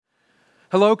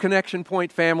Hello, Connection Point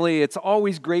family. It's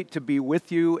always great to be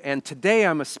with you, and today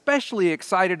I'm especially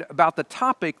excited about the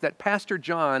topic that Pastor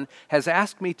John has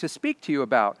asked me to speak to you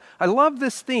about. I love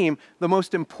this theme, the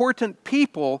most important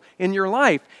people in your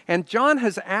life, and John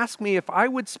has asked me if I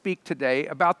would speak today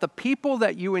about the people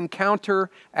that you encounter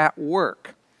at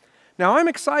work. Now, I'm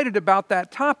excited about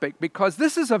that topic because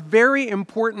this is a very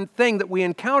important thing that we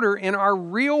encounter in our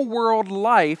real-world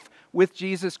life with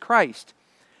Jesus Christ.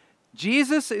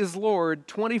 Jesus is Lord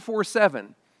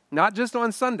 24/7, not just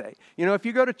on Sunday. You know, if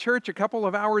you go to church a couple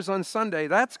of hours on Sunday,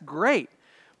 that's great.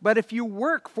 But if you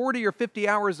work 40 or 50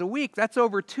 hours a week, that's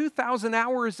over 2,000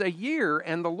 hours a year,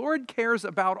 and the Lord cares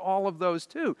about all of those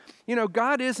too. You know,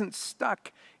 God isn't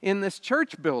stuck in this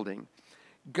church building.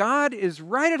 God is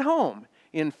right at home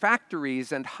in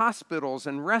factories and hospitals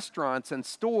and restaurants and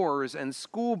stores and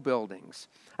school buildings.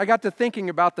 I got to thinking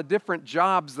about the different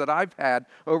jobs that I've had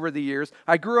over the years.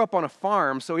 I grew up on a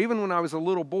farm, so even when I was a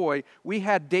little boy, we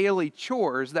had daily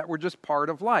chores that were just part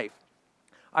of life.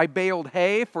 I baled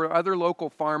hay for other local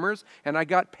farmers, and I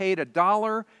got paid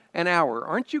 $1 an hour.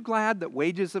 Aren't you glad that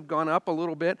wages have gone up a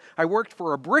little bit? I worked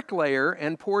for a bricklayer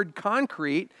and poured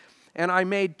concrete, and I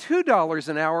made $2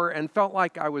 an hour and felt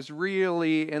like I was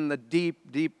really in the deep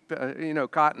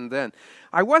cotton then.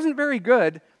 I wasn't very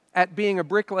good at being a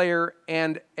bricklayer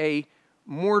and a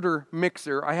mortar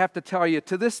mixer. I have to tell you,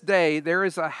 to this day, there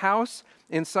is a house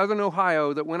in southern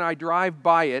Ohio that when I drive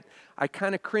by it, I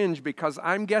kind of cringe because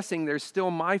I'm guessing there's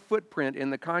still my footprint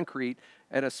in the concrete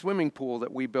at a swimming pool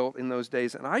that we built in those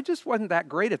days, and I just wasn't that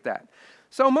great at that.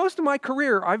 So most of my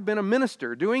career, I've been a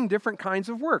minister doing different kinds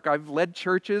of work. I've led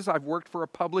churches, I've worked for a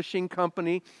publishing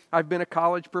company, I've been a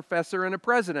college professor and a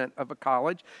president of a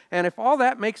college, and if all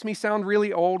that makes me sound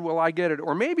really old, well, I get it.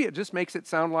 Or maybe it just makes it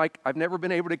sound like I've never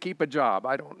been able to keep a job.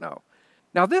 I don't know.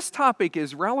 Now, this topic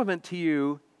is relevant to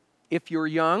you if you're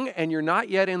young and you're not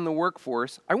yet in the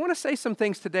workforce. I want to say some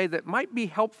things today that might be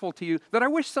helpful to you that I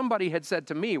wish somebody had said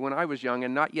to me when I was young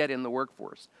and not yet in the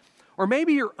workforce. Or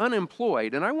maybe you're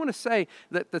unemployed, and I want to say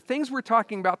that the things we're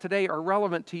talking about today are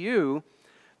relevant to you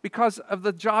because of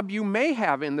the job you may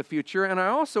have in the future, and I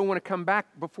also want to come back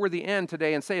before the end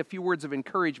today and say a few words of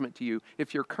encouragement to you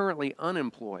if you're currently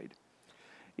unemployed.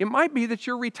 It might be that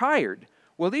you're retired.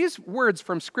 Well, these words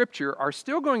from Scripture are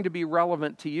still going to be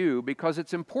relevant to you because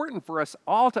it's important for us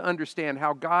all to understand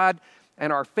how God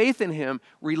and our faith in Him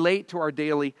relate to our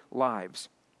daily lives.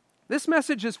 This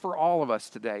message is for all of us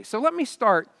today. So let me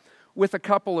start with a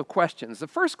couple of questions. The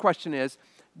first question is,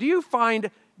 do you find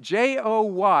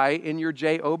joy in your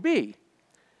job? Do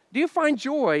you find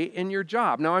joy in your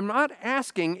job? Now, I'm not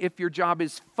asking if your job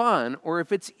is fun or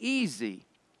if it's easy.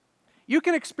 You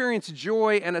can experience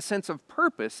joy and a sense of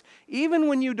purpose even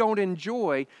when you don't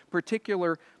enjoy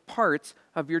particular parts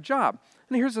of your job.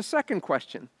 And here's a second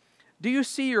question. Do you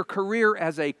see your career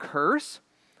as a curse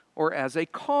or as a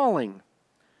calling?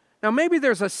 Now, maybe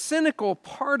there's a cynical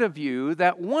part of you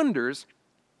that wonders,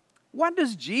 what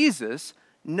does Jesus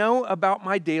know about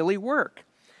my daily work?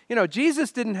 You know,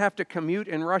 Jesus didn't have to commute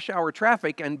in rush hour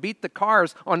traffic and beat the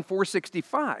cars on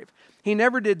 465. He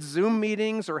never did Zoom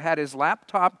meetings or had his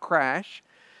laptop crash.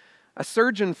 A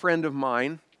surgeon friend of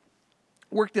mine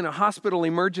worked in a hospital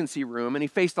emergency room, and he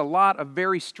faced a lot of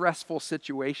very stressful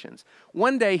situations.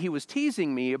 One day, he was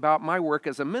teasing me about my work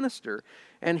as a minister,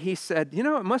 and he said, you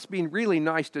know, it must be really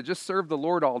nice to just serve the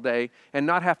Lord all day and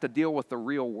not have to deal with the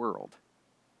real world.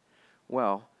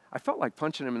 Well, I felt like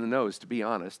punching him in the nose, to be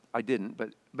honest. I didn't,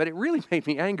 but it really made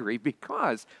me angry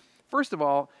because, first of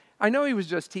all, I know he was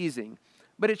just teasing,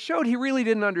 but it showed he really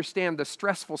didn't understand the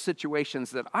stressful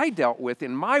situations that I dealt with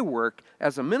in my work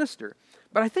as a minister.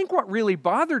 But I think what really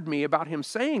bothered me about him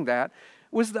saying that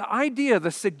was the idea,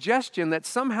 the suggestion that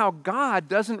somehow God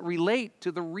doesn't relate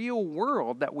to the real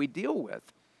world that we deal with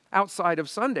outside of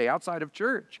Sunday, outside of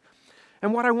church.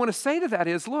 And what I want to say to that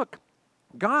is, look,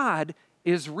 God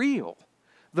is real.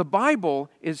 The Bible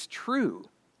is true.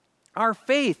 Our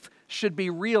faith should be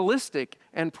realistic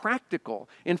and practical.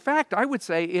 In fact, I would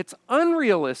say it's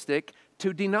unrealistic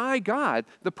to deny God.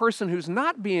 The person who's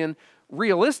not being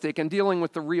realistic and dealing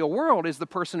with the real world is the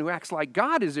person who acts like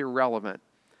God is irrelevant.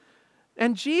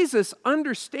 And Jesus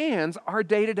understands our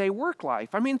day-to-day work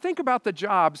life. I mean, think about the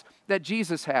jobs that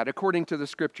Jesus had according to the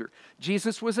Scripture.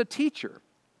 Jesus was a teacher.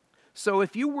 So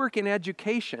if you work in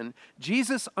education,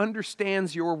 Jesus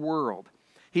understands your world.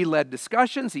 He led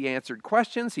discussions, he answered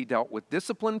questions, he dealt with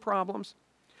discipline problems.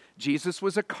 Jesus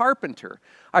was a carpenter.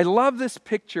 I love this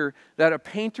picture that a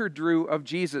painter drew of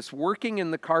Jesus working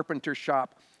in the carpenter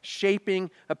shop,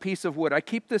 shaping a piece of wood. I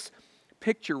keep this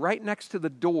picture right next to the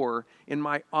door in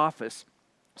my office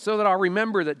so that I'll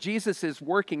remember that Jesus is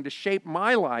working to shape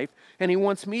my life, and he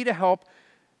wants me to help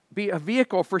be a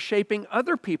vehicle for shaping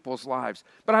other people's lives.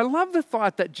 But I love the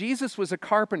thought that Jesus was a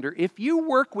carpenter. If you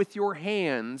work with your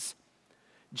hands,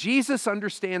 Jesus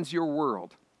understands your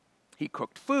world. He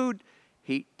cooked food.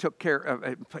 He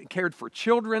cared for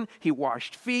children. He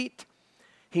washed feet.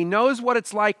 He knows what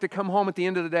it's like to come home at the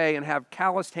end of the day and have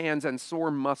calloused hands and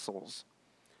sore muscles.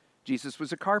 Jesus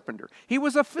was a carpenter. He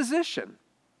was a physician.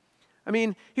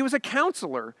 He was a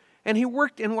counselor, and he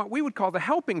worked in what we would call the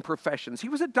helping professions. He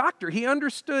was a doctor. He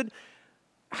understood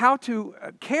how to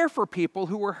care for people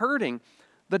who were hurting.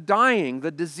 The dying,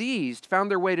 the diseased found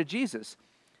their way to Jesus.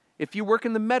 If you work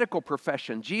in the medical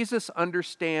profession, Jesus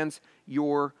understands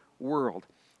your world.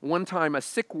 One time, a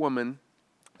sick woman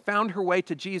found her way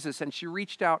to Jesus, and she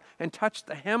reached out and touched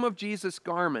the hem of Jesus'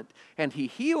 garment, and he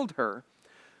healed her.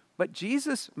 But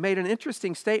Jesus made an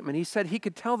interesting statement. He said he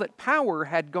could tell that power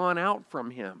had gone out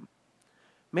from him.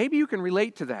 Maybe you can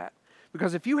relate to that,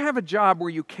 because if you have a job where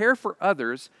you care for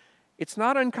others, it's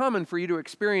not uncommon for you to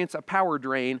experience a power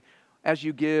drain as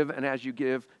you give and as you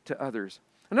give to others.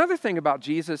 Another thing about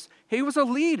Jesus, he was a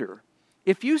leader.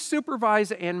 If you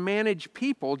supervise and manage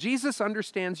people, Jesus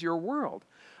understands your world.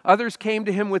 Others came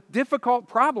to him with difficult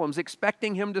problems,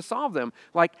 expecting him to solve them.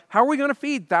 Like, how are we going to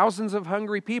feed thousands of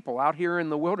hungry people out here in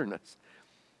the wilderness?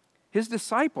 His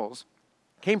disciples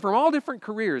came from all different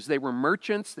careers. They were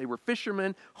merchants, they were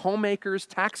fishermen, homemakers,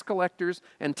 tax collectors,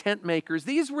 and tent makers.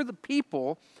 These were the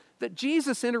people that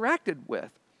Jesus interacted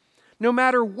with. No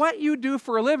matter what you do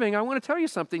for a living, I want to tell you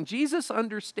something. Jesus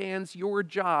understands your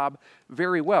job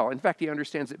very well. In fact, he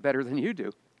understands it better than you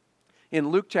do. In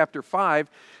Luke chapter 5,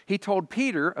 he told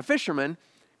Peter, a fisherman,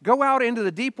 go out into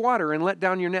the deep water and let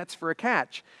down your nets for a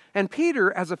catch. And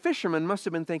Peter, as a fisherman, must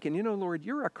have been thinking, Lord,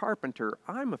 you're a carpenter.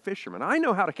 I'm a fisherman. I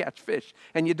know how to catch fish.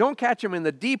 And you don't catch them in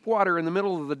the deep water in the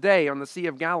middle of the day on the Sea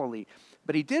of Galilee.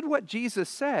 But he did what Jesus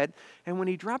said, and when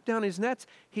he dropped down his nets,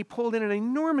 he pulled in an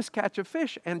enormous catch of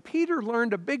fish. And Peter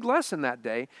learned a big lesson that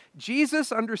day.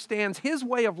 Jesus understands his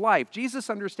way of life. Jesus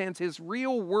understands his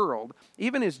real world,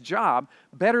 even his job,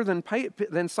 better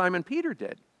than Simon Peter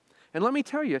did. And let me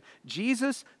tell you,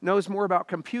 Jesus knows more about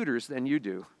computers than you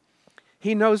do.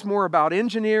 He knows more about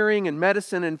engineering and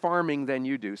medicine and farming than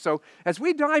you do. So as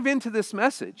we dive into this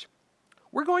message,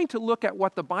 we're going to look at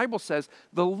what the Bible says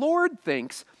the Lord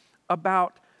thinks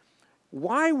about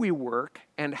why we work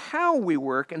and how we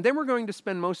work, and then we're going to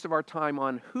spend most of our time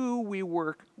on who we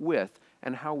work with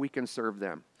and how we can serve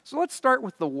them. So let's start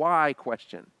with the why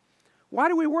question. Why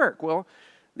do we work? Well,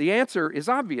 the answer is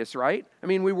obvious, right?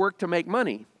 We work to make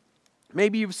money.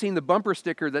 Maybe you've seen the bumper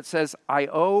sticker that says, I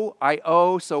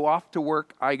owe, so off to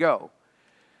work I go.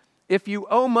 If you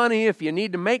owe money, if you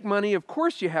need to make money, of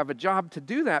course you have a job to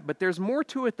do that, but there's more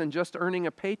to it than just earning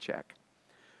a paycheck.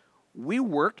 We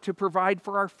work to provide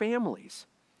for our families.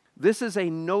 This is a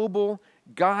noble,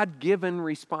 God-given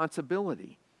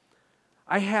responsibility.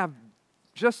 I have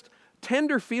just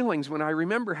tender feelings when I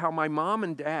remember how my mom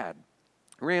and dad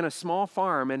ran a small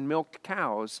farm and milked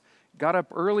cows, got up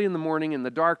early in the morning in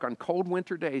the dark on cold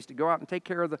winter days to go out and take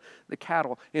care of the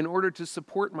cattle in order to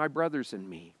support my brothers and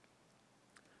me.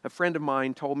 A friend of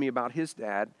mine told me about his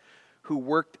dad who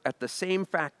worked at the same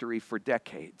factory for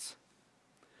decades.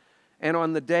 And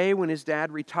on the day when his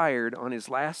dad retired, on his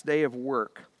last day of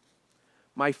work,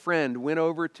 my friend went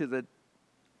over to the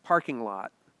parking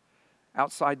lot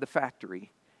outside the factory,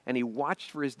 and he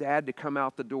watched for his dad to come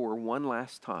out the door one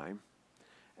last time.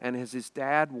 And as his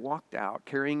dad walked out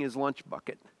carrying his lunch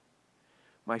bucket,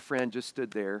 my friend just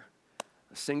stood there,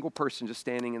 a single person just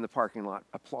standing in the parking lot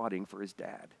applauding for his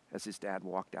dad as his dad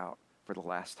walked out for the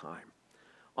last time,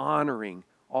 honoring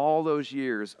all those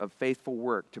years of faithful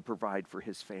work to provide for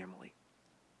his family.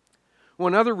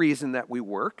 One other reason that we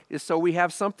work is so we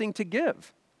have something to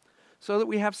give. So that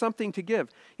we have something to give.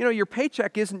 Your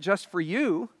paycheck isn't just for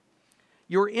you.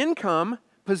 Your income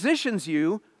positions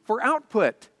you for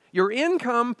output. Your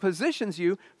income positions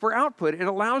you for output. It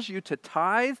allows you to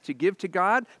tithe, to give to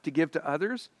God, to give to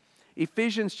others.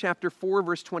 Ephesians chapter 4,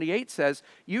 verse 28 says,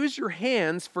 use your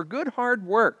hands for good hard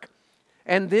work,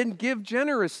 and then give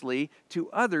generously to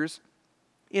others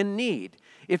in need.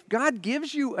 If God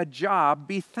gives you a job,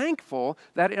 be thankful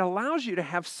that it allows you to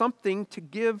have something to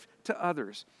give to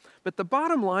others. But the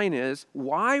bottom line is,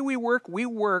 why we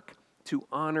work to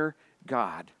honor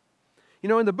God.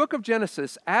 In the book of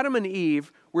Genesis, Adam and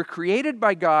Eve were created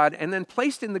by God and then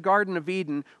placed in the Garden of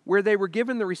Eden, where they were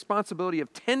given the responsibility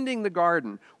of tending the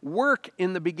garden. Work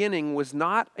in the beginning was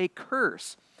not a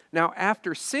curse. Now,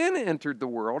 after sin entered the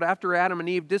world, after Adam and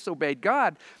Eve disobeyed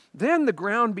God, then the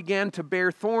ground began to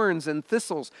bear thorns and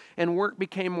thistles, and work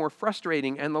became more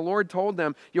frustrating. And the Lord told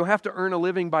them, you'll have to earn a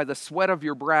living by the sweat of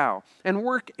your brow. And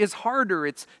work is harder.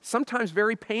 It's sometimes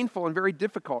very painful and very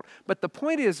difficult. But the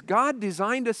point is, God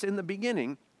designed us in the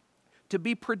beginning to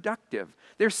be productive.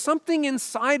 There's something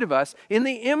inside of us in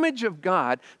the image of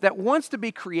God that wants to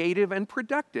be creative and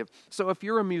productive. So if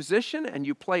you're a musician and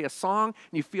you play a song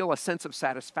and you feel a sense of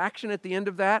satisfaction at the end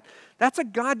of that, that's a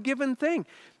God-given thing.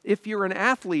 If you're an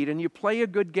athlete and you play a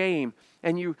good game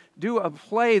and you do a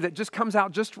play that just comes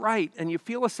out just right and you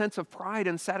feel a sense of pride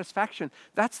and satisfaction,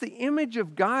 that's the image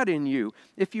of God in you.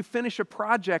 If you finish a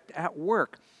project at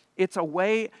work, it's a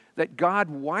way that God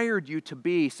wired you to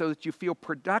be so that you feel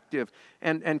productive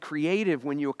and creative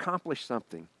when you accomplish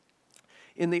something.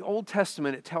 In the Old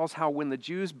Testament, it tells how when the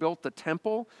Jews built the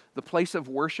temple, the place of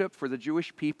worship for the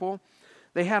Jewish people,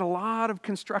 they had a lot of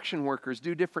construction workers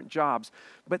do different jobs.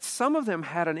 But some of them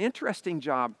had an interesting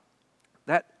job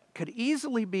that could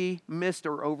easily be missed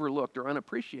or overlooked or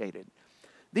unappreciated.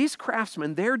 These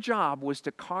craftsmen, their job was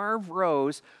to carve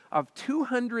rows of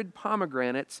 200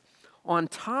 pomegranates on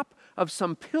top of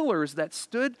some pillars that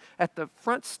stood at the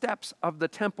front steps of the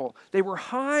temple. They were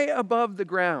high above the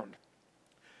ground.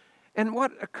 And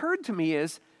what occurred to me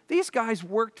is these guys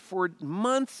worked for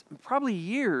months, probably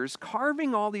years,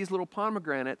 carving all these little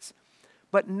pomegranates,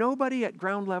 but nobody at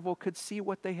ground level could see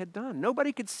what they had done.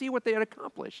 Nobody could see what they had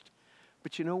accomplished.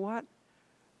 But you know what?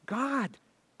 God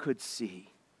could see.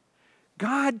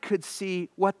 God could see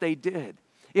what they did.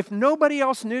 If nobody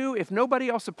else knew, if nobody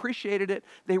else appreciated it,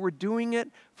 they were doing it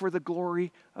for the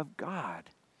glory of God.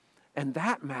 And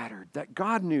that mattered, that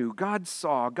God knew, God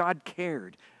saw, God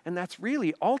cared. And that's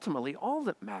really ultimately all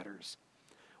that matters.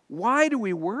 Why do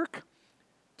we work?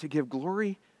 To give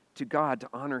glory to God, to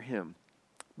honor Him.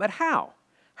 But how?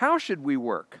 How should we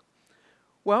work?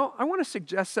 Well, I want to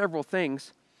suggest several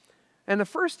things. And the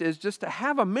first is just to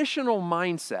have a missional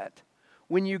mindset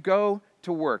when you go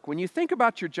to work. When you think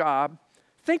about your job,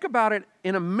 think about it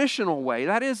in a missional way.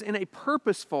 That is, in a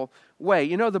purposeful way.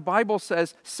 You know, the Bible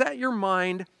says, set your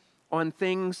mind on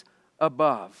things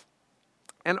above.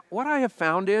 And what I have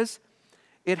found is,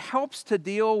 it helps to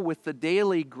deal with the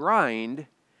daily grind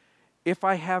if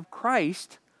I have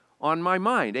Christ on my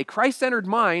mind. A Christ-centered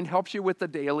mind helps you with the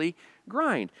daily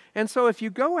grind. And so if you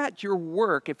go at your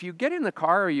work, if you get in the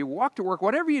car or you walk to work,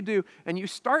 whatever you do, and you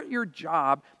start your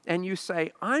job and you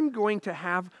say, I'm going to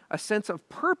have a sense of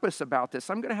purpose about this.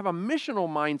 I'm going to have a missional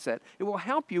mindset. It will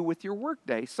help you with your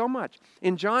workday so much.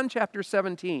 In John chapter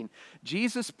 17,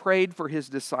 Jesus prayed for His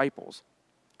disciples,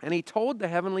 and He told the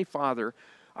Heavenly Father,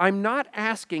 I'm not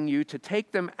asking you to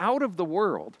take them out of the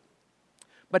world,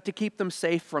 but to keep them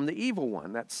safe from the evil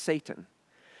one, that's Satan.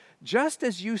 Just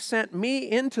as you sent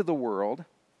me into the world,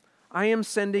 I am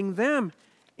sending them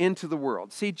into the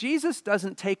world. See, Jesus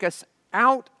doesn't take us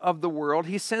out of the world.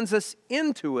 He sends us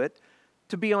into it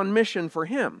to be on mission for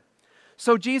Him.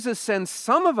 So Jesus sends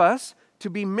some of us to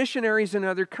be missionaries in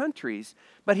other countries,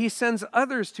 but He sends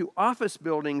others to office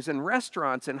buildings and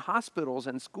restaurants and hospitals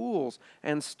and schools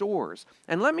and stores.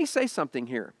 And let me say something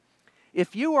here.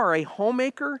 If you are a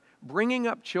homemaker bringing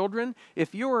up children,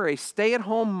 if you are a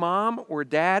stay-at-home mom or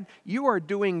dad, you are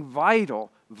doing vital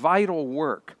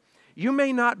work. You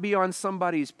may not be on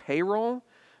somebody's payroll,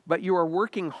 but you are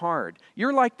working hard.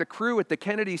 You're like the crew at the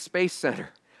Kennedy Space Center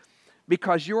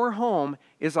because your home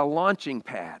is a launching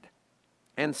pad.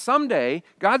 And someday,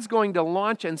 God's going to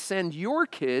launch and send your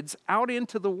kids out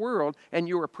into the world, and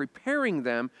you are preparing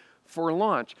them for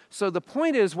launch. So the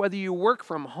point is, whether you work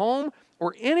from home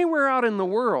or anywhere out in the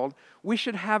world, we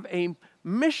should have a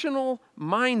missional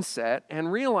mindset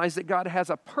and realize that God has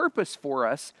a purpose for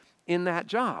us in that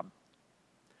job.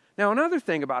 Now, another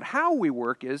thing about how we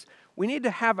work is we need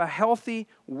to have a healthy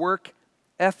work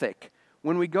ethic.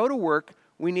 When we go to work,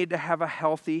 we need to have a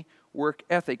healthy work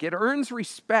ethic. It earns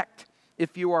respect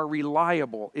if you are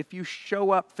reliable, if you show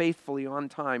up faithfully on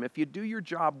time, if you do your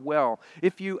job well,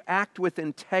 if you act with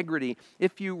integrity,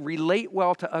 if you relate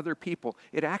well to other people.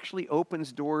 It actually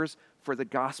opens doors for the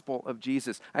gospel of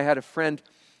Jesus. I had a friend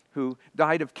who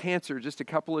died of cancer just a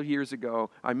couple of years ago.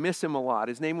 I miss him a lot.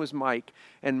 His name was Mike,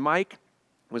 and Mike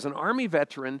was an Army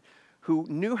veteran who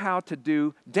knew how to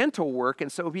do dental work,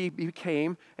 and so he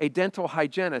became a dental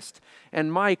hygienist.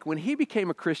 And Mike, when he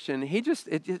became a Christian,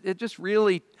 it just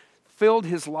really filled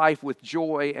his life with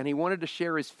joy, and he wanted to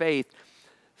share his faith.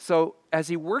 So as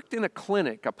he worked in a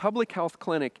clinic, a public health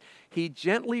clinic, he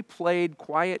gently played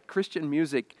quiet Christian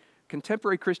music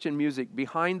contemporary Christian music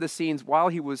behind the scenes while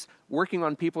he was working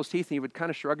on people's teeth, and he would kind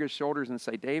of shrug his shoulders and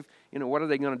say, Dave, what are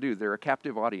they going to do? They're a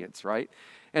captive audience, right?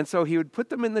 And so he would put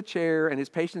them in the chair and his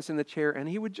patients in the chair, and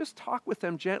he would just talk with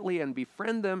them gently and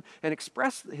befriend them and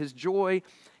express his joy.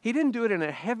 He didn't do it in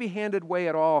a heavy-handed way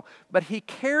at all, but he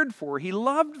cared for, he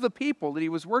loved the people that he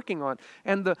was working on.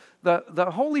 And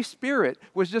the Holy Spirit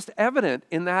was just evident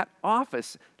in that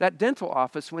office, that dental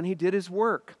office, when he did his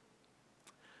work.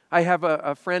 I have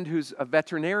a friend who's a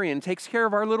veterinarian, takes care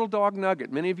of our little dog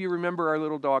Nugget. Many of you remember our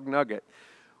little dog Nugget.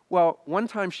 Well, one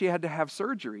time she had to have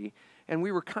surgery, and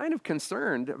we were kind of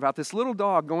concerned about this little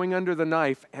dog going under the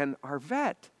knife. And our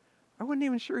vet, I wasn't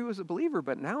even sure he was a believer,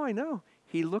 but now I know.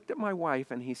 He looked at my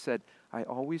wife and he said, I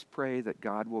always pray that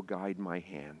God will guide my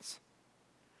hands.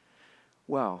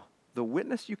 Well, the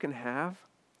witness you can have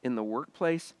in the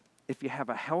workplace, if you have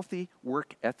a healthy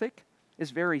work ethic,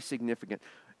 is very significant.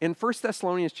 In 1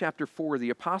 Thessalonians chapter 4, the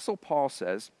Apostle Paul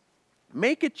says,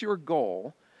 make it your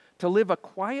goal to live a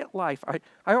quiet life.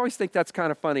 I always think that's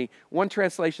kind of funny. One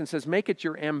translation says, make it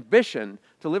your ambition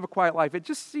to live a quiet life. It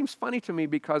just seems funny to me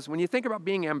because when you think about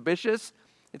being ambitious,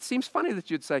 it seems funny that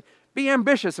you'd say, be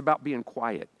ambitious about being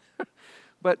quiet.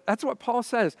 But that's what Paul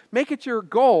says. Make it your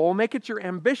goal, make it your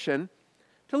ambition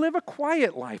to live a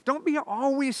quiet life. Don't be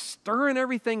always stirring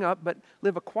everything up, but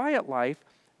live a quiet life,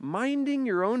 minding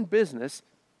your own business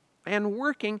and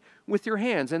working with your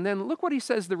hands. And then look what he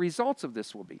says the results of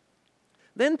this will be.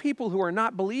 Then people who are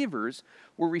not believers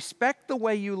will respect the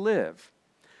way you live,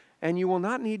 and you will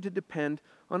not need to depend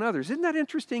on others. Isn't that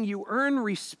interesting? You earn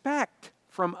respect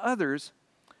from others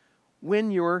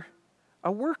when you're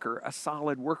a worker, a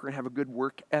solid worker, and have a good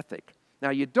work ethic.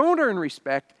 Now, you don't earn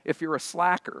respect if you're a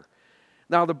slacker.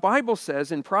 Now, the Bible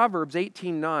says in Proverbs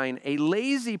 18:9, a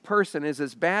lazy person is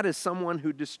as bad as someone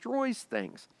who destroys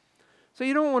things. So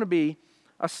you don't want to be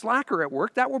a slacker at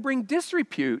work. That will bring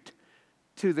disrepute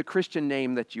to the Christian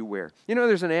name that you wear.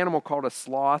 There's an animal called a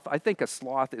sloth. I think a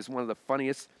sloth is one of the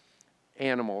funniest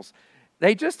animals.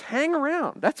 They just hang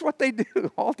around. That's what they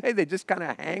do all day. They just kind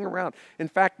of hang around. In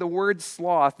fact, the word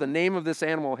sloth, the name of this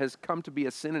animal, has come to be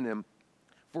a synonym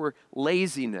for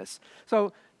laziness.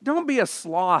 So don't be a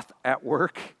sloth at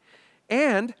work.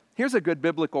 And here's a good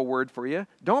biblical word for you.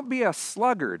 Don't be a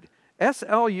sluggard.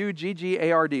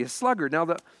 S-L-U-G-G-A-R-D, a sluggard. Now,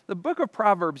 the book of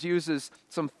Proverbs uses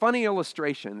some funny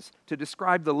illustrations to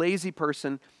describe the lazy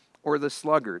person or the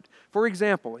sluggard. For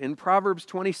example, in Proverbs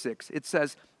 26, it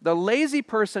says, the lazy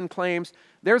person claims,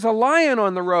 there's a lion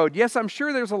on the road. Yes, I'm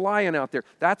sure there's a lion out there.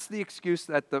 That's the excuse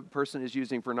that the person is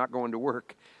using for not going to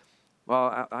work.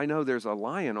 Well, I know there's a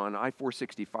lion on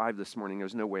I-465 this morning.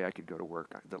 There's no way I could go to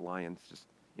work. The lion's just,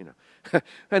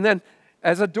 And then,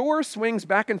 as a door swings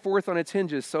back and forth on its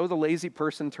hinges, so the lazy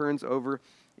person turns over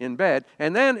in bed.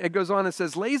 And then it goes on and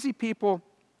says, lazy people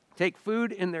take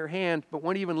food in their hand, but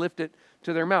won't even lift it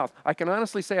to their mouth. I can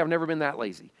honestly say I've never been that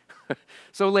lazy.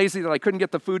 So lazy that I couldn't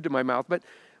get the food to my mouth. But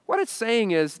what it's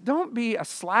saying is, don't be a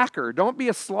slacker. Don't be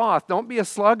a sloth. Don't be a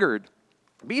sluggard.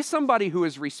 Be somebody who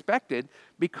is respected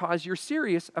because you're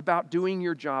serious about doing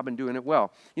your job and doing it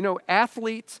well.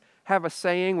 Athletes have a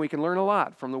saying, we can learn a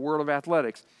lot from the world of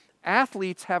athletics.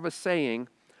 Athletes have a saying,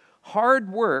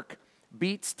 hard work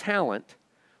beats talent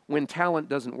when talent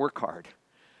doesn't work hard.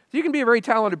 So you can be a very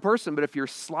talented person, but if you're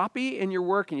sloppy in your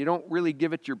work and you don't really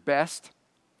give it your best,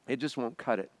 it just won't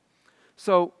cut it.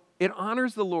 So it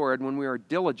honors the Lord when we are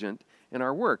diligent in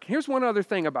our work. Here's one other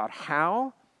thing about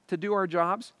how to do our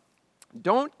jobs.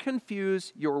 Don't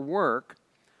confuse your work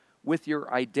with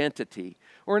your identity.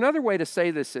 Or another way to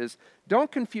say this is,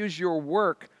 don't confuse your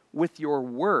work with your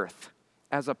worth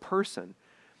as a person.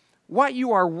 What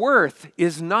you are worth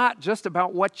is not just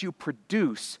about what you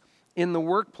produce in the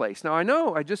workplace. Now, I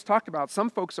know I just talked about some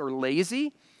folks are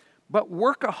lazy, but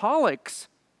workaholics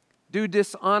do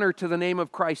dishonor to the name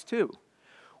of Christ too.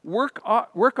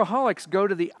 Workaholics go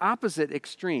to the opposite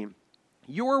extreme.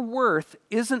 Your worth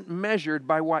isn't measured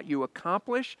by what you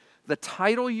accomplish, the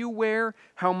title you wear,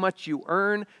 how much you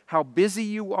earn, how busy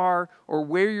you are, or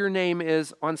where your name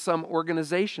is on some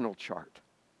organizational chart.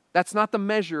 That's not the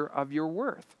measure of your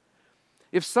worth.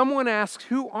 If someone asks,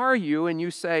 who are you? And you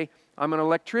say, I'm an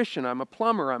electrician, I'm a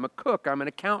plumber, I'm a cook, I'm an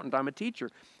accountant, I'm a teacher.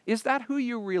 Is that who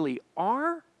you really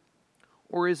are?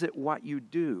 Or is it what you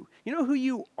do? You know who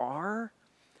you are?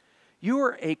 You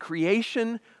are a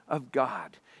creation of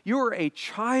God. You are a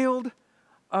child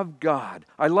of God.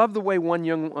 I love the way one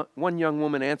young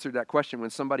woman answered that question when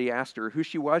somebody asked her who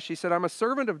she was. She said, I'm a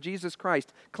servant of Jesus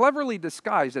Christ, cleverly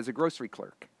disguised as a grocery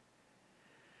clerk.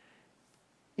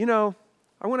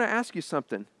 I want to ask you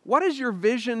something. What is your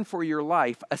vision for your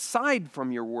life aside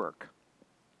from your work?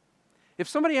 If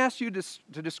somebody asks you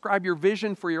to describe your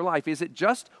vision for your life, is it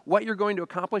just what you're going to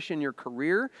accomplish in your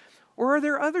career? Or are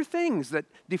there other things that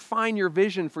define your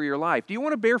vision for your life? Do you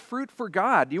want to bear fruit for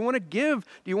God? Do you want to give?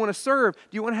 Do you want to serve?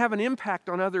 Do you want to have an impact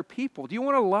on other people? Do you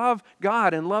want to love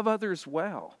God and love others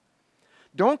well?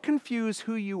 Don't confuse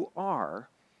who you are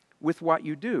with what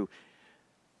you do.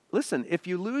 Listen, if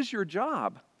you lose your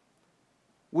job,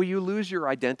 will you lose your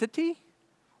identity?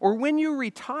 Or when you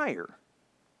retire,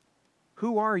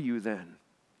 who are you then?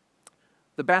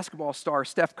 The basketball star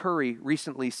Steph Curry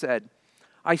recently said,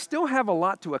 "I still have a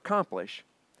lot to accomplish,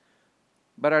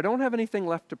 but I don't have anything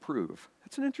left to prove."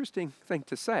 That's an interesting thing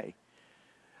to say.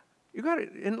 You got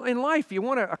to, in life, you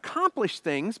want to accomplish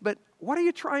things, but what are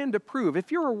you trying to prove?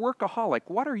 If you're a workaholic,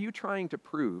 what are you trying to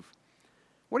prove?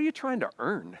 What are you trying to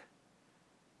earn?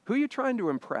 Who are you trying to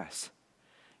impress?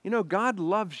 You know, God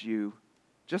loves you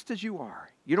just as you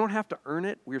are. You don't have to earn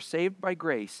it. We're saved by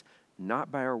grace,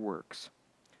 not by our works.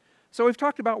 So we've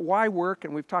talked about why work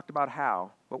and we've talked about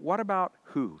how, but what about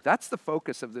who? That's the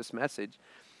focus of this message.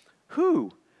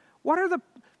 Who? What are the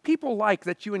people like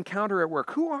that you encounter at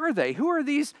work? Who are they? Who are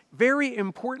these very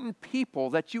important people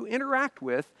that you interact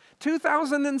with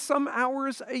 2,000 and some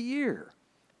hours a year?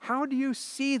 How do you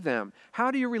see them?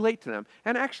 How do you relate to them?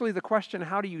 And actually the question,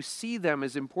 how do you see them,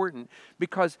 is important,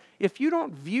 because if you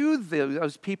don't view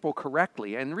those people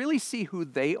correctly and really see who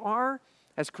they are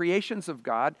as creations of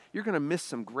God, you're going to miss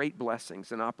some great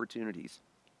blessings and opportunities.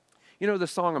 You know the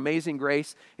song Amazing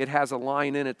Grace? It has a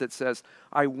line in it that says,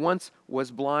 "I once was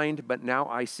blind, but now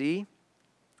I see."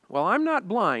 Well, I'm not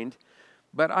blind,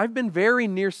 but I've been very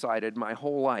nearsighted my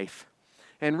whole life.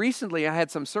 And recently I had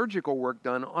some surgical work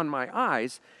done on my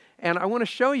eyes, and I want to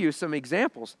show you some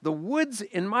examples. The woods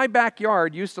in my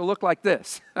backyard used to look like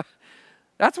this.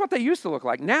 That's what they used to look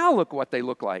like. Now look what they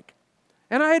look like.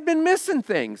 And I had been missing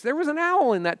things. There was an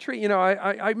owl in that tree. You know,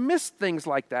 I missed things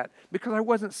like that because I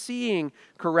wasn't seeing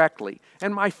correctly.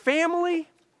 And my family,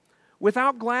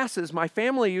 without glasses, my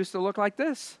family used to look like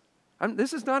this.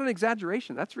 This is not an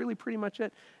exaggeration. That's really pretty much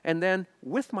it. And then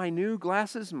with my new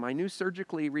glasses, my new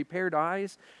surgically repaired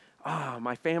eyes,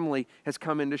 my family has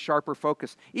come into sharper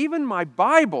focus. Even my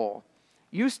Bible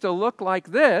used to look like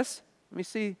this. Let me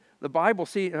see the Bible.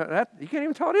 See, that you can't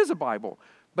even tell it is a Bible.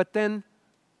 But then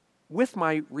with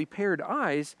my repaired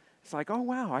eyes, it's like, oh,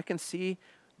 wow, I can see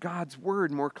God's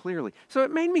Word more clearly. So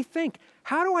it made me think,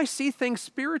 how do I see things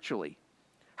spiritually?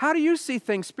 How do you see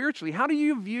things spiritually? How do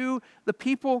you view the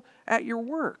people at your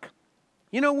work?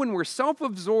 You know, when we're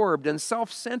self-absorbed and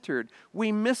self-centered,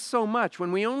 we miss so much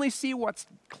when we only see what's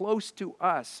close to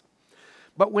us.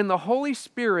 But when the Holy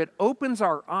Spirit opens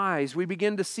our eyes, we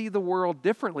begin to see the world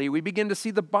differently. We begin to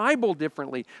see the Bible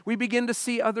differently. We begin to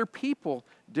see other people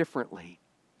differently.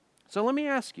 So let me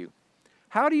ask you,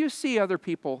 how do you see other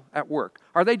people at work?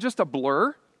 Are they just a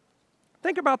blur?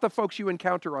 Think about the folks you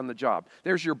encounter on the job.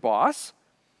 There's your boss.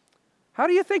 How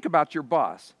do you think about your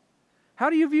boss? How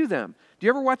do you view them? Do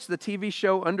you ever watch the TV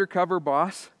show Undercover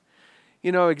Boss?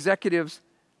 You know, executives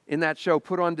in that show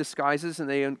put on disguises and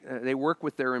they work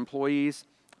with their employees.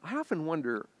 I often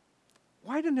wonder,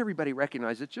 why didn't everybody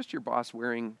recognize it's just your boss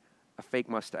wearing a fake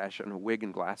mustache and a wig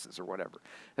and glasses or whatever?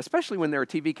 Especially when there are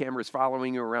TV cameras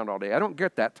following you around all day. I don't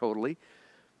get that totally.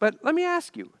 But let me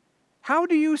ask you, how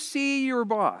do you see your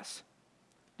boss?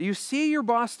 Do you see your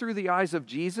boss through the eyes of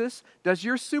Jesus? Does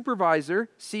your supervisor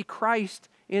see Christ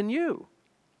in you?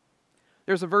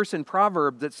 There's a verse in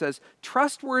Proverbs that says,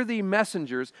 "Trustworthy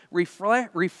messengers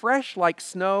refresh like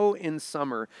snow in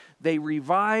summer. They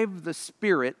revive the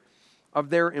spirit of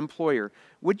their employer."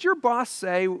 Would your boss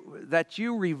say that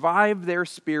you revive their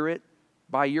spirit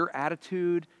by your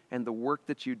attitude and the work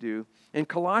that you do? In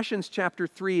Colossians chapter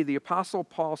 3, the Apostle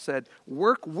Paul said,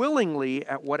 "Work willingly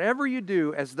at whatever you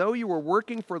do as though you were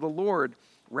working for the Lord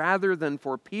rather than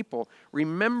for people.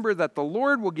 Remember that the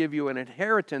Lord will give you an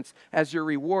inheritance as your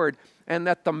reward, and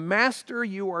that the master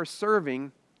you are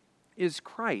serving is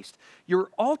Christ." Your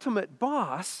ultimate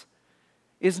boss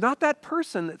is not that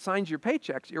person that signs your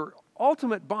paychecks. Your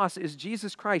ultimate boss is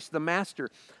Jesus Christ, the master.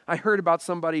 I heard about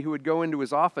somebody who would go into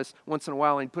his office once in a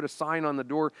while and put a sign on the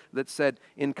door that said,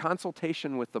 "In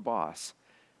consultation with the boss."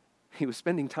 He was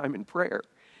spending time in prayer.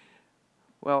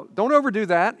 Well, don't overdo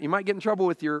that. You might get in trouble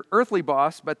with your earthly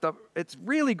boss, but it's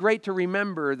really great to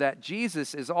remember that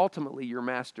Jesus is ultimately your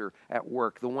master at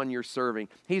work, the one you're serving.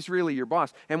 He's really your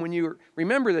boss. And when you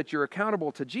remember that you're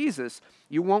accountable to Jesus,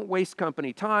 you won't waste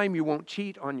company time, you won't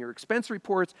cheat on your expense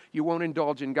reports, you won't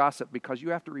indulge in gossip, because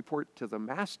you have to report to the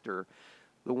master,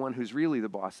 the one who's really the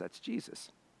boss, that's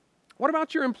Jesus. What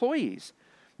about your employees?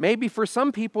 Maybe for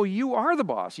some people, you are the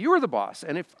boss. You are the boss.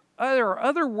 And if there are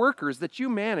other workers that you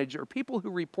manage or people who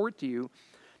report to you,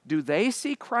 do they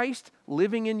see Christ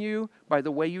living in you by the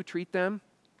way you treat them?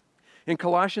 In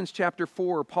Colossians chapter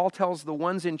 4, Paul tells the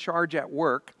ones in charge at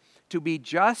work to be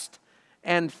just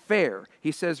and fair.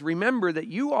 He says, remember that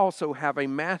you also have a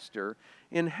master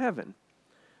in heaven.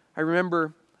 I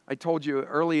remember I told you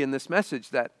early in this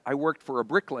message that I worked for a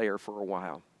bricklayer for a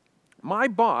while. My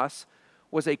boss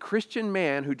was a Christian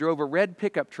man who drove a red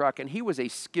pickup truck, and he was a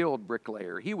skilled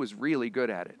bricklayer. He was really good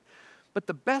at it. But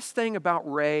the best thing about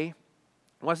Ray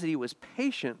was that he was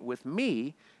patient with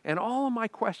me and all of my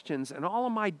questions and all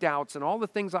of my doubts and all the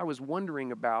things I was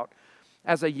wondering about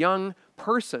as a young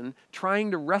person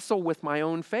trying to wrestle with my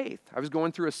own faith. I was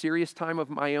going through a serious time of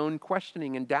my own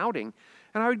questioning and doubting,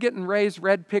 and I would get in Ray's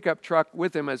red pickup truck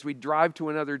with him as we'd drive to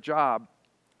another job,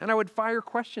 and I would fire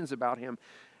questions about him.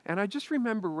 And I just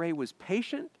remember Ray was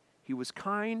patient, he was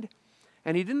kind,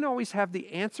 and he didn't always have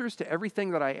the answers to everything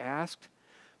that I asked,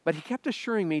 but he kept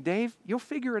assuring me, Dave, you'll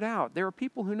figure it out. There are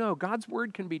people who know God's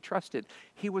word can be trusted.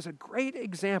 He was a great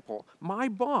example. My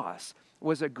boss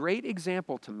was a great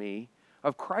example to me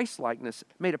of Christ-likeness,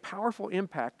 made a powerful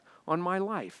impact on my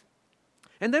life.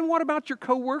 And then what about your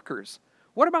coworkers?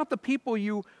 What about the people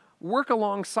you work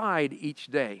alongside each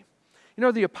day? You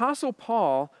know, the Apostle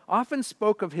Paul often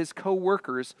spoke of his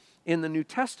co-workers in the New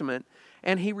Testament,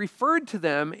 and he referred to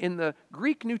them in the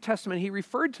Greek New Testament, he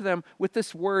referred to them with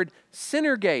this word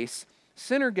synerges.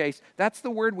 Synerges, that's the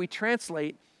word we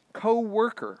translate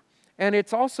co-worker. And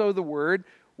it's also the word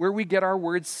where we get our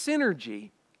word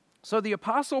synergy. So the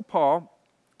Apostle Paul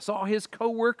saw his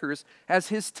co-workers as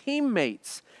his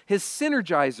teammates, his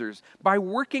synergizers. By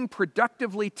working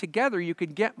productively together, you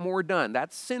could get more done.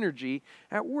 That's synergy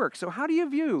at work. So how do you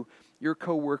view your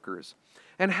co-workers?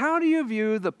 And how do you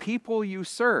view the people you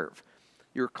serve?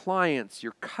 Your clients,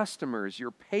 your customers,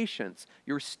 your patients,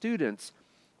 your students,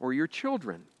 or your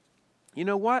children? You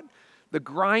know what? The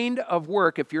grind of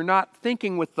work, if you're not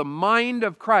thinking with the mind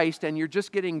of Christ and you're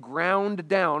just getting ground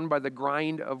down by the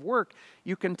grind of work,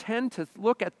 you can tend to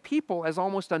look at people as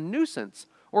almost a nuisance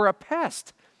or a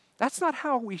pest. That's not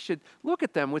how we should look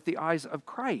at them with the eyes of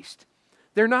Christ.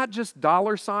 They're not just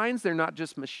dollar signs, they're not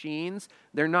just machines,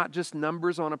 they're not just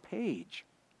numbers on a page.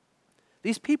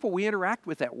 These people we interact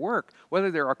with at work,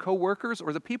 whether they're our coworkers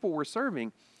or the people we're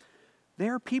serving,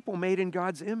 they're people made in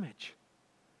God's image.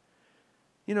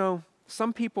 You know,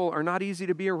 some people are not easy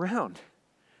to be around.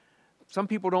 Some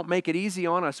people don't make it easy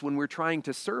on us when we're trying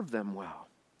to serve them well.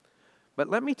 But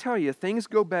let me tell you, things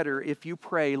go better if you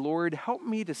pray, Lord, help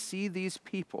me to see these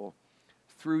people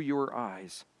through your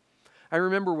eyes. I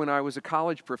remember when I was a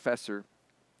college professor,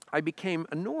 I became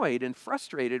annoyed and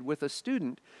frustrated with a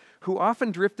student who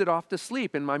often drifted off to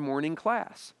sleep in my morning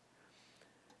class.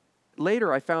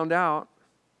 Later, I found out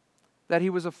that he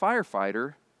was a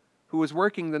firefighter who was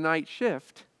working the night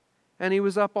shift, and he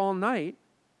was up all night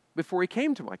before he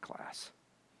came to my class.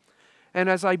 And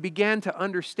as I began to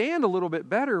understand a little bit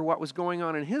better what was going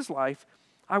on in his life,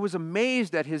 I was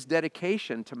amazed at his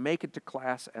dedication to make it to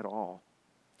class at all.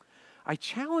 I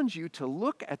challenge you to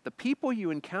look at the people you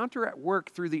encounter at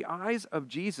work through the eyes of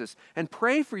Jesus and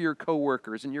pray for your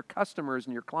coworkers and your customers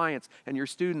and your clients and your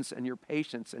students and your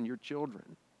patients and your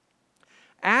children.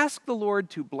 Ask the Lord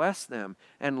to bless them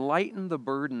and lighten the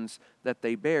burdens that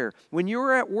they bear. When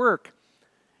you're at work,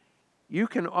 you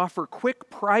can offer quick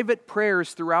private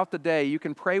prayers throughout the day. You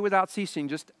can pray without ceasing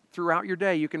just throughout your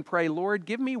day. You can pray, Lord,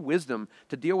 give me wisdom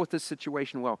to deal with this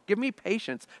situation well. Give me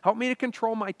patience. Help me to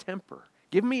control my temper.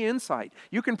 Give me insight.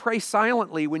 You can pray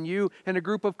silently when you and a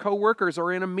group of coworkers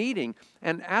are in a meeting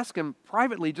and ask Him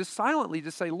privately, just silently, to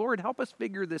say, Lord, help us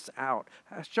figure this out.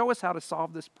 Show us how to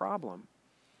solve this problem.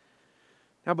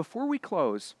 Now, before we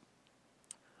close,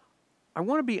 I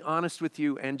want to be honest with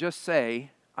you and just say,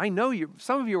 I know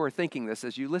some of you are thinking this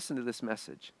as you listen to this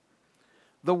message.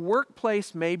 The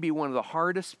workplace may be one of the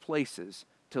hardest places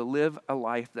to live a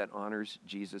life that honors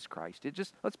Jesus Christ.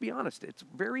 Let's be honest, it's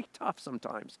very tough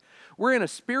sometimes. We're in a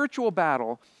spiritual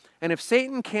battle, and if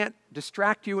Satan can't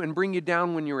distract you and bring you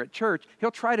down when you're at church, he'll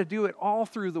try to do it all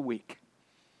through the week.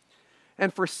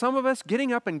 And for some of us,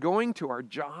 getting up and going to our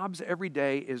jobs every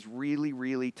day is really,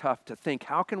 really tough to think,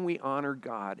 how can we honor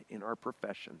God in our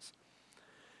professions?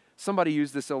 Somebody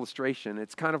used this illustration.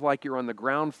 It's kind of like you're on the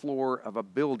ground floor of a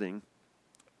building,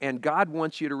 and God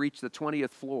wants you to reach the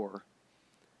 20th floor.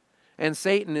 And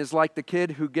Satan is like the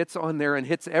kid who gets on there and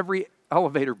hits every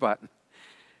elevator button.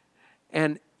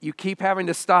 And you keep having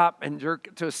to stop and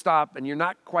jerk to a stop, and you're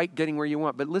not quite getting where you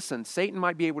want. But listen, Satan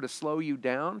might be able to slow you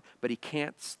down, but he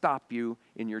can't stop you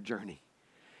in your journey.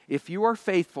 If you are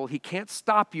faithful, He can't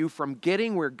stop you from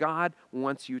getting where God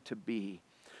wants you to be.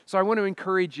 So I want to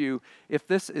encourage you, if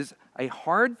this is a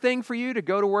hard thing for you to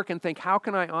go to work and think, how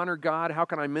can I honor God? How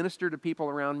can I minister to people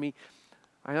around me?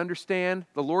 I understand,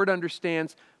 the Lord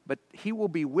understands, but He will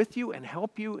be with you and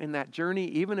help you in that journey,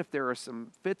 even if there are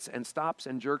some fits and stops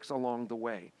and jerks along the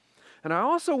way. And I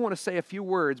also want to say a few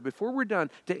words before we're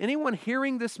done to anyone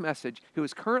hearing this message who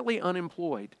is currently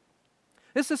unemployed.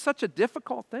 This is such a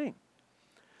difficult thing.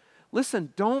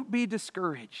 Listen, don't be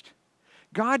discouraged.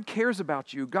 God cares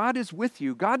about you. God is with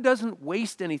you. God doesn't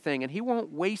waste anything, and He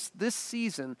won't waste this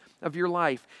season of your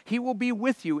life. He will be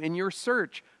with you in your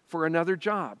search for another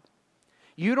job.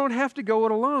 You don't have to go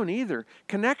it alone either.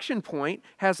 Connection Point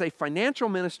has a financial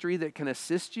ministry that can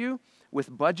assist you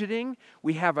with budgeting.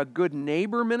 We have a good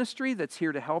neighbor ministry that's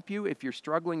here to help you if you're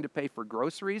struggling to pay for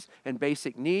groceries and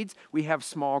basic needs. We have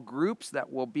small groups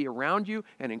that will be around you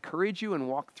and encourage you and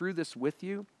walk through this with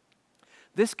you.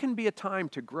 This can be a time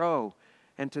to grow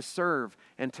and to serve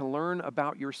and to learn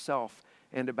about yourself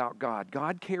and about God.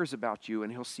 God cares about you,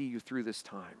 and He'll see you through this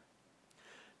time.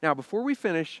 Now, before we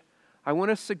finish, I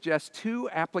want to suggest 2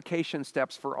 application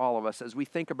steps for all of us as we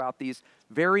think about these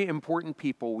very important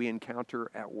people we encounter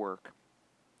at work.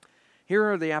 Here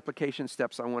are the application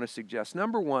steps I want to suggest.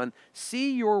 Number 1,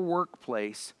 see your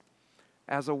workplace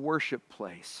as a worship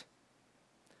place.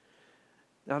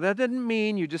 Now, that doesn't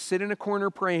mean you just sit in a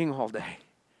corner praying all day.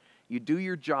 You do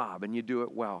your job and you do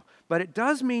it well. But it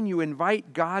does mean you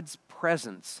invite God's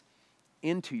presence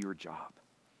into your job.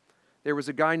 There was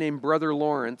a guy named Brother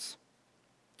Lawrence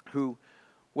who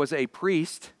was a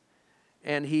priest,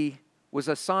 and he was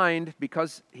assigned,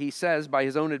 because he says by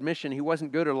his own admission he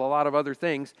wasn't good at a lot of other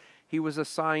things, he was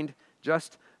assigned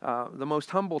just the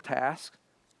most humble task.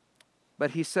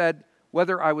 But he said,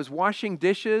 whether I was washing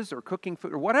dishes or cooking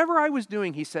food or whatever I was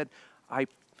doing, he said, I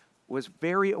was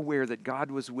very aware that God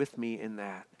was with me in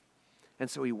that. And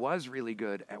so he was really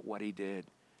good at what he did.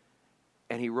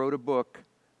 And he wrote a book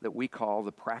that we call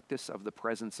The Practice of the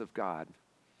Presence of God.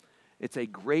 It's a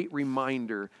great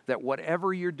reminder that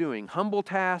whatever you're doing, humble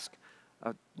task,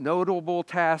 a notable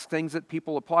task, things that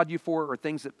people applaud you for, or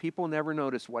things that people never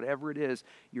notice, whatever it is,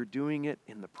 you're doing it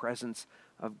in the presence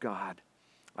of God.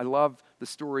 I love the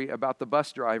story about the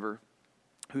bus driver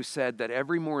who said that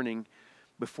every morning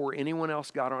before anyone else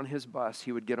got on his bus,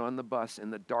 he would get on the bus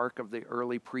in the dark of the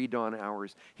early pre-dawn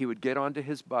hours. He would get onto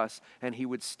his bus and he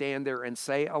would stand there and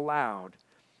say aloud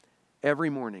every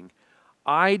morning,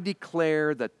 I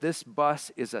declare that this bus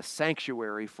is a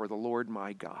sanctuary for the Lord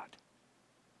my God.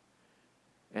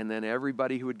 And then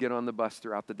everybody who would get on the bus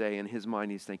throughout the day, in his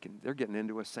mind, he's thinking, they're getting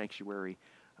into a sanctuary,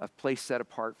 a place set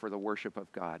apart for the worship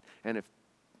of God. And if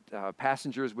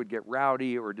passengers would get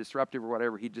rowdy or disruptive or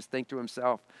whatever, he'd just think to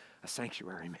himself, a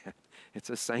sanctuary, man. It's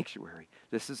a sanctuary.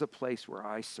 This is a place where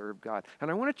I serve God. And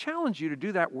I want to challenge you to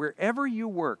do that wherever you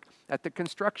work, at the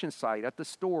construction site, at the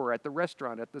store, at the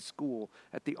restaurant, at the school,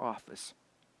 at the office.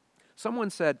 Someone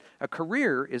said, a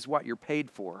career is what you're paid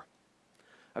for.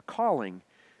 A calling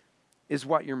is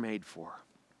what you're made for.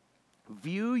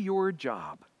 View your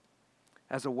job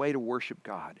as a way to worship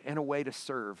God and a way to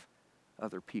serve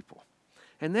other people.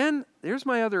 And then there's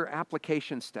my other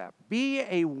application step. Be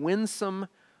a winsome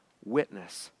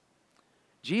witness.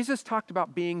 Jesus talked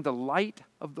about being the light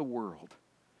of the world.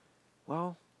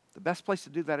 Well, the best place to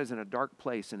do that is in a dark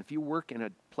place. And if you work in a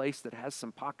place that has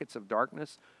some pockets of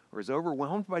darkness or is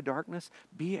overwhelmed by darkness,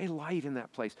 be a light in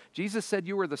that place. Jesus said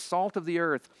you are the salt of the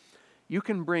earth. You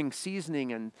can bring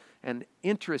seasoning and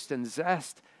interest and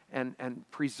zest and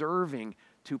preserving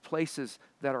to places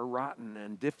that are rotten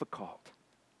and difficult.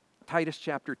 Titus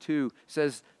chapter 2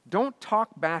 says, don't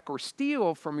talk back or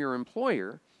steal from your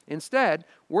employer. Instead,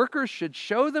 workers should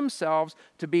show themselves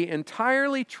to be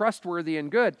entirely trustworthy and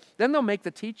good. Then they'll make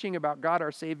the teaching about God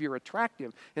our Savior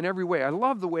attractive in every way. I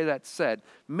love the way that's said.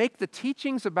 Make the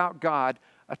teachings about God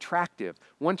attractive.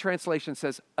 One translation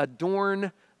says,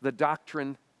 adorn the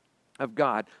doctrine of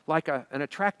God, like an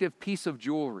attractive piece of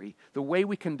jewelry. The way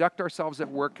we conduct ourselves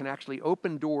at work can actually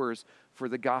open doors for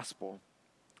the gospel.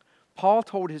 Paul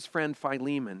told his friend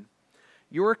Philemon,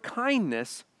 your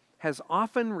kindness has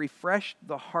often refreshed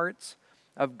the hearts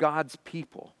of God's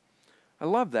people. I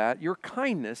love that. Your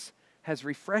kindness has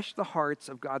refreshed the hearts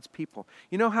of God's people.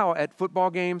 You know how at football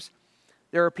games,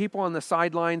 there are people on the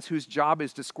sidelines whose job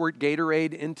is to squirt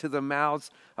Gatorade into the mouths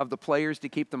of the players to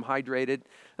keep them hydrated.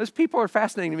 Those people are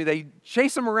fascinating to me. They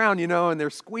chase them around, and they're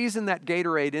squeezing that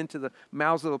Gatorade into the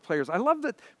mouths of the players. I love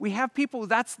that we have people,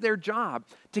 that's their job,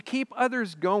 to keep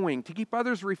others going, to keep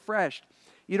others refreshed.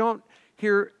 You don't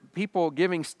hear people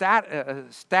giving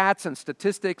stats and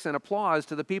statistics and applause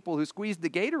to the people who squeezed the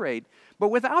Gatorade. But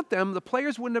without them, the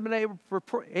players wouldn't have been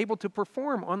able to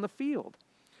perform on the field.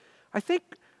 I think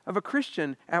of a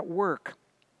Christian at work.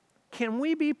 Can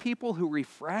we be people who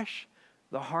refresh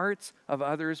the hearts of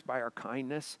others by our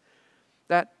kindness?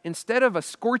 That instead of a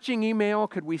scorching email,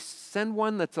 could we send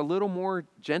one that's a little more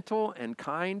gentle and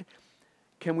kind?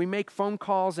 Can we make phone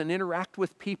calls and interact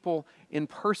with people in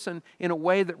person in a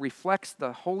way that reflects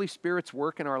the Holy Spirit's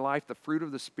work in our life, the fruit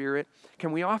of the Spirit?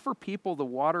 Can we offer people the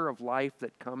water of life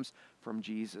that comes from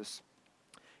Jesus?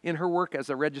 In her work as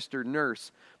a registered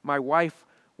nurse, my wife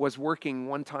was working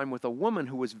one time with a woman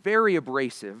who was very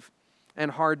abrasive and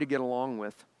hard to get along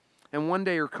with. And one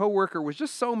day her coworker was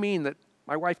just so mean that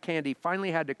my wife Candy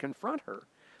finally had to confront her.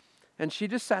 And she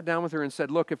just sat down with her and said,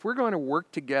 "Look, if we're going to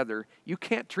work together, you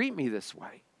can't treat me this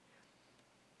way."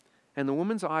 And the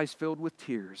woman's eyes filled with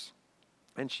tears.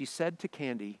 And she said to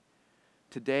Candy,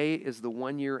 "Today is the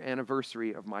 1-year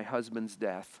anniversary of my husband's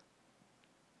death."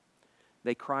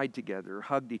 They cried together,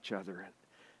 hugged each other,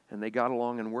 and they got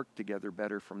along and worked together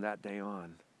better from that day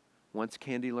on. Once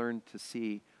Candy learned to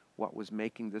see what was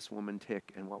making this woman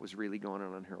tick and what was really going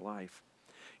on in her life.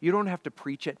 You don't have to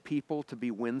preach at people to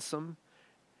be winsome.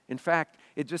 In fact,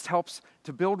 it just helps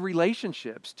to build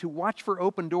relationships, to watch for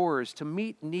open doors, to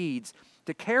meet needs,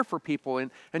 to care for people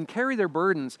and carry their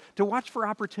burdens, to watch for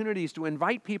opportunities to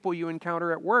invite people you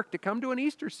encounter at work to come to an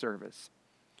Easter service.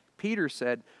 Peter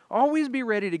said, "Always be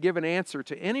ready to give an answer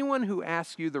to anyone who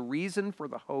asks you the reason for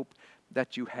the hope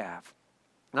that you have."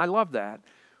 And I love that.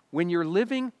 When you're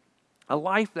living a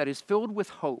life that is filled with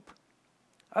hope,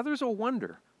 others will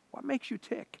wonder, what makes you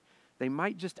tick? They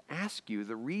might just ask you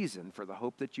the reason for the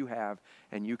hope that you have,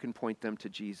 and you can point them to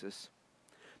Jesus.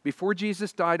 Before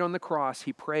Jesus died on the cross,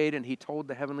 he prayed and he told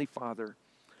the Heavenly Father,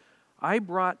 "I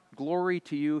brought glory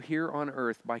to you here on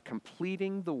earth by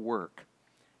completing the work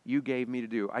you gave me to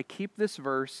do." I keep this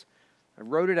verse, I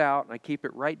wrote it out, and I keep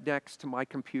it right next to my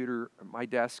computer, my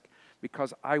desk,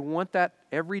 because I want that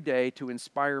every day to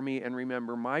inspire me and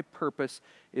remember my purpose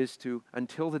is to,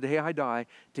 until the day I die,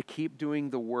 to keep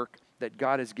doing the work that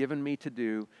God has given me to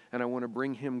do, and I want to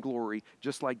bring him glory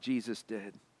just like Jesus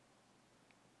did.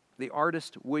 The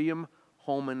artist William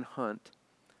Holman Hunt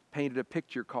painted a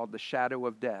picture called The Shadow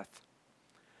of Death.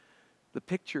 The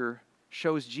picture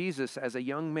shows Jesus as a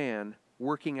young man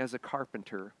working as a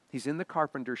carpenter. He's in the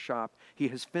carpenter shop. He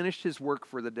has finished his work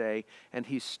for the day, and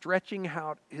he's stretching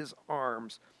out his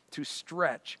arms to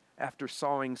stretch after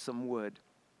sawing some wood.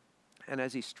 And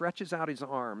as he stretches out his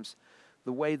arms,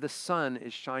 the way the sun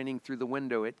is shining through the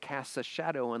window, it casts a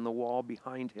shadow on the wall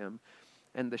behind him.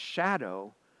 And the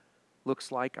shadow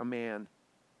looks like a man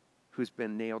who's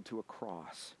been nailed to a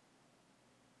cross.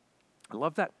 I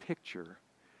love that picture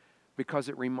because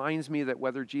it reminds me that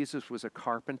whether Jesus was a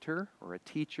carpenter or a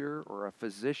teacher or a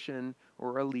physician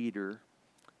or a leader,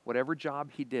 whatever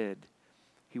job he did,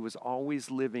 he was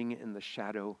always living in the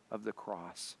shadow of the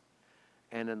cross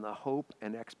and in the hope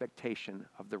and expectation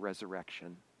of the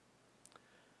resurrection.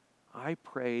 I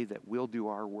pray that we'll do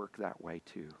our work that way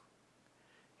too,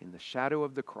 in the shadow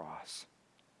of the cross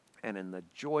and in the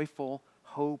joyful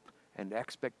hope and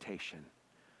expectation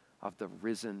of the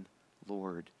risen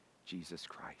Lord Jesus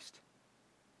Christ.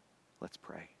 Let's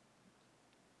pray.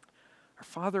 Our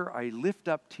Father, I lift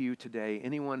up to you today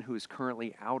anyone who is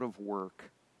currently out of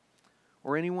work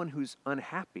or anyone who's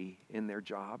unhappy in their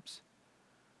jobs.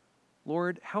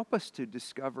 Lord, help us to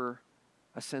discover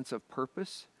a sense of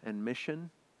purpose and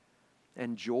mission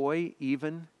and joy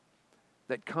even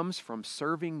that comes from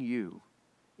serving you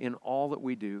in all that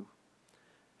we do.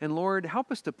 And Lord,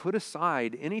 help us to put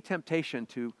aside any temptation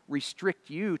to restrict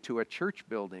you to a church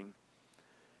building.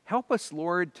 Help us,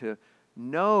 Lord, to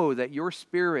know that your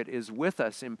Spirit is with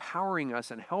us, empowering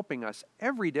us and helping us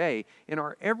every day in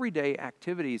our everyday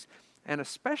activities, and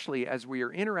especially as we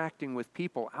are interacting with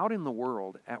people out in the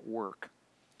world at work.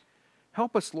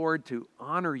 Help us, Lord, to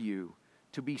honor you,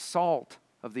 to be salt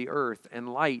of the earth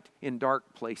and light in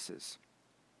dark places.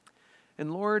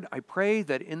 And Lord, I pray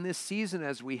that in this season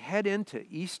as we head into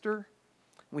Easter,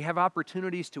 we have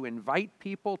opportunities to invite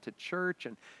people to church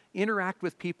and interact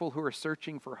with people who are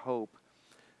searching for hope,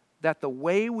 that the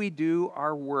way we do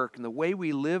our work and the way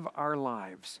we live our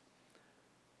lives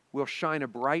will shine a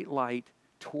bright light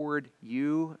toward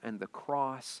you and the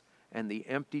cross and the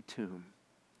empty tomb.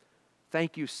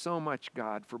 Thank you so much,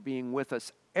 God, for being with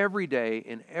us every day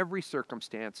in every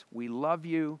circumstance. We love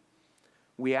you.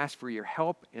 We ask for your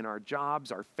help in our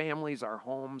jobs, our families, our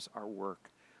homes, our work.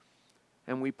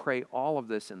 And we pray all of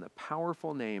this in the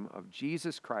powerful name of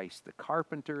Jesus Christ, the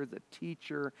carpenter, the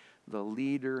teacher, the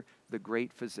leader, the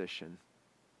great physician.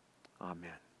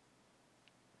 Amen.